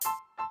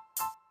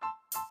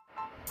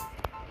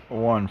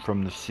one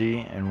from the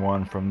sea and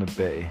one from the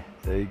bay.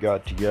 They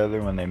got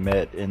together when they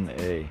met in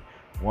the A.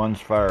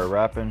 One's fire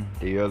rapping,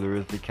 the other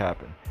is the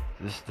capping.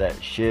 This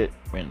that shit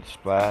when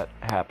splat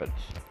happens.